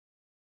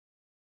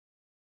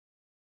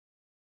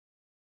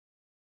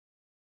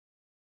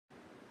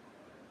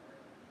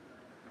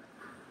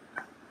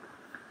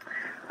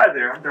Hi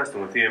there, I'm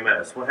Dustin with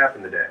EMS. What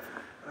happened today?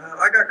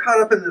 I got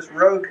caught up in this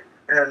rug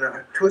and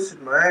I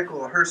twisted my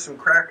ankle. I heard some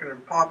cracking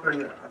and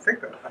popping. I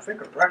think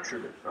I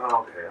fractured it.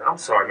 Oh, okay, I'm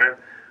sorry, man.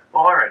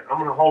 Well, all right, I'm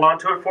going to hold on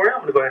to it for you.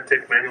 I'm going to go ahead and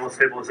take manual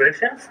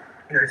stabilization.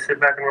 You just sit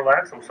back and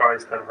relax. I'm sorry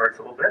this kind of hurts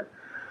a little bit.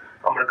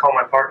 I'm going to call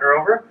my partner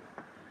over.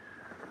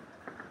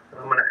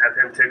 I'm going to have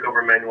him take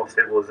over manual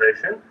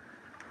stabilization.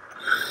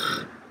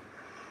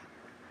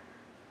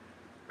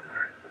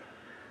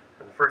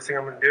 And the first thing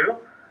I'm going to do is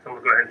I'm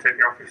going to go ahead and take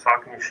you off your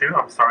sock and your shoe.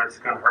 I'm sorry this is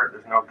going to hurt.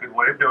 There's no good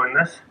way of doing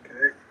this.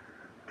 Okay.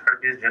 Try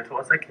to be as gentle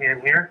as I can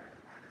here.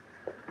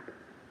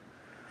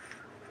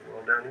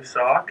 Roll down your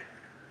sock.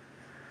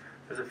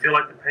 Does it feel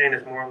like the pain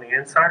is more on the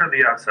inside or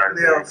the outside?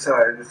 The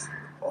outside.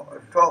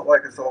 It felt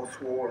like it's all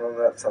swollen on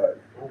that side.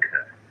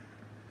 Okay.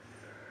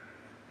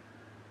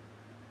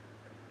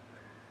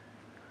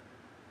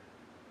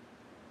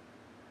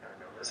 I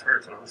know this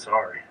hurts and I'm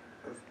sorry.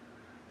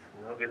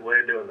 No good way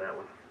of doing that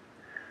one.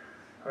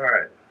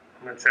 Alright,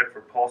 I'm going to check for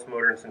pulse,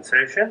 motor, and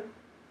sensation.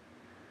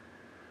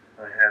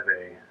 I have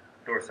a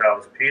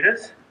dorsalis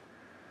pedis.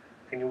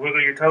 Can you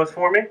wiggle your toes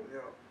for me?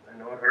 Yeah. I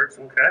know it hurts,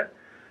 okay.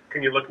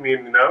 Can you look me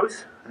in the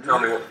nose? Tell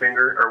me what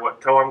finger or what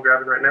toe I'm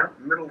grabbing right now?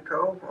 Middle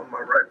toe on my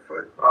right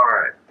foot.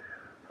 Alright.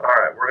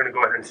 Alright, we're going to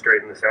go ahead and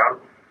straighten this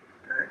out.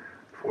 Okay.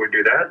 Before we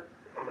do that,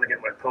 I'm going to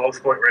get my pillow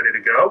splint ready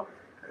to go.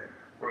 Okay.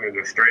 We're going to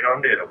go straight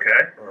on it,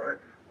 okay? Alright.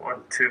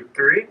 1, 2,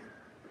 3.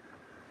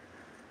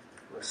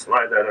 Let's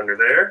slide that under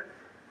there.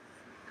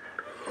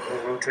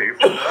 We'll rotate your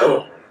foot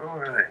up.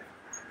 Alright.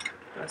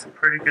 Got some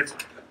pretty good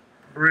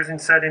bruising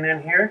setting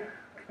in here.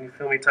 Can you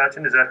feel me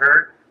touching? Does that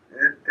hurt?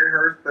 It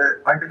hurts,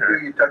 but I can feel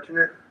you touching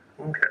it.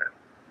 Okay.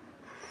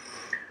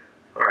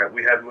 Alright,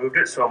 we have moved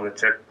it, so I'm going to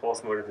check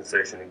pulse, motor,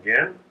 sensation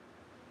again.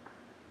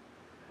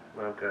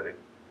 I've got a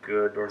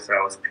good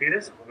dorsalis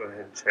pedis. We'll go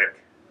ahead and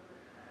check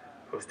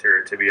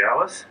posterior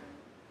tibialis.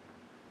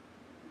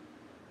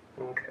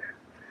 Okay.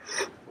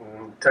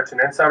 Touching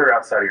inside or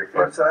outside of your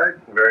foot?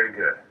 Inside. Very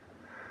good.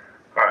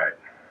 Alright,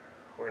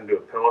 we're going to do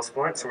a pillow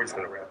splint, so we're just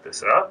going to wrap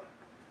this up.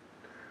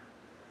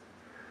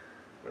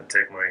 I'm going to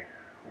take my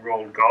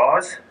rolled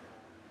gauze.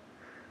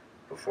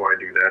 Before I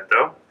do that,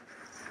 though,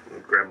 I'm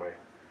going to grab my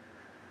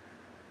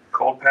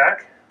cold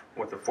pack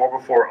with the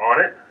 4x4 on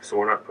it, so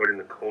we're not putting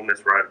the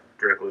coldness right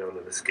directly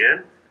onto the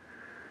skin.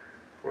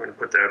 We're going to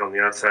put that on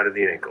the outside of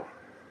the ankle.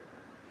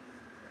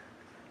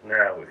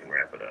 Now we can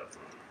wrap it up.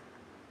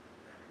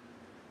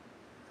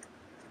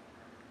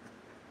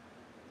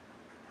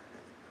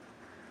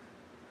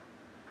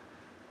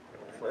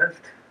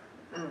 Lift.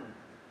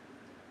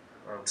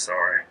 I'm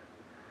sorry.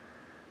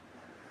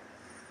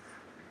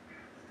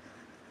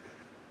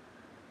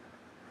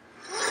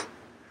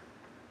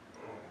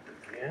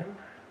 Again,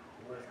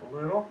 lift a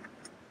little.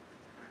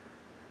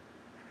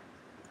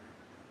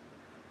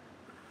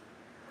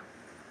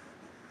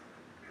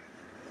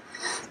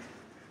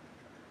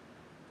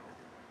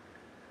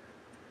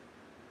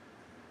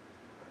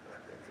 I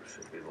think this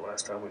should be the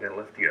last time we gotta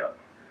lift you up.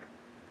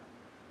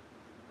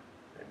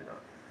 Maybe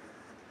not.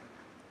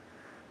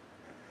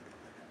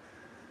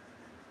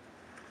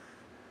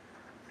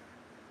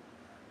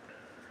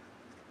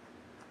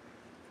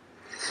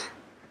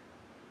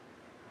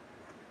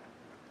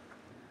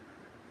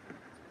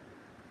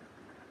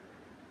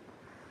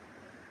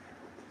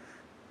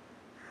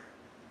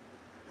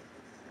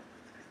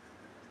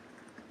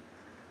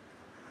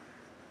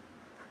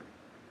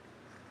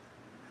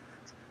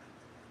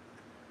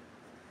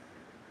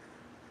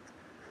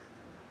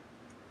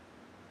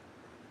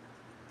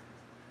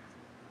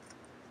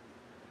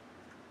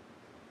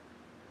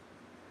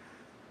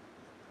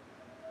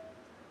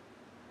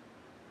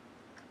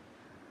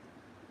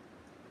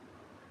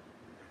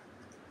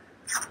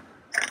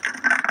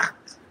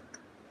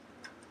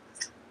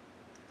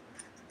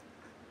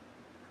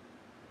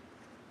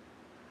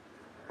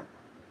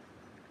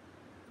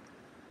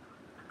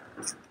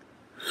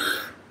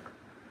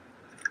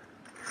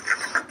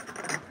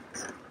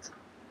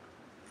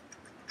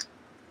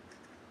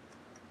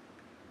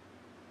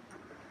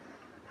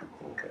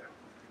 Okay.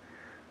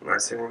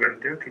 Last thing we're going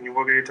to do, can you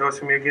wiggle your toes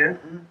for me again?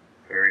 Mm-hmm.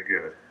 Very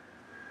good.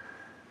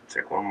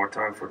 Check one more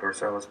time for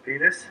dorsalis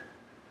pedis.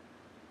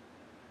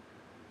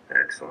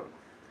 Excellent.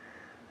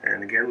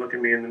 And again, look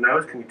at me in the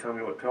nose. Can you tell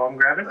me what toe I'm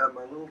grabbing?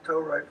 My little toe,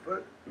 right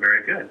foot.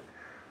 Very good.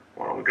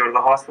 Why don't we go to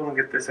the hospital and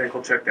get this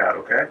ankle checked out,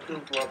 okay?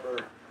 Feels a lot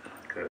better.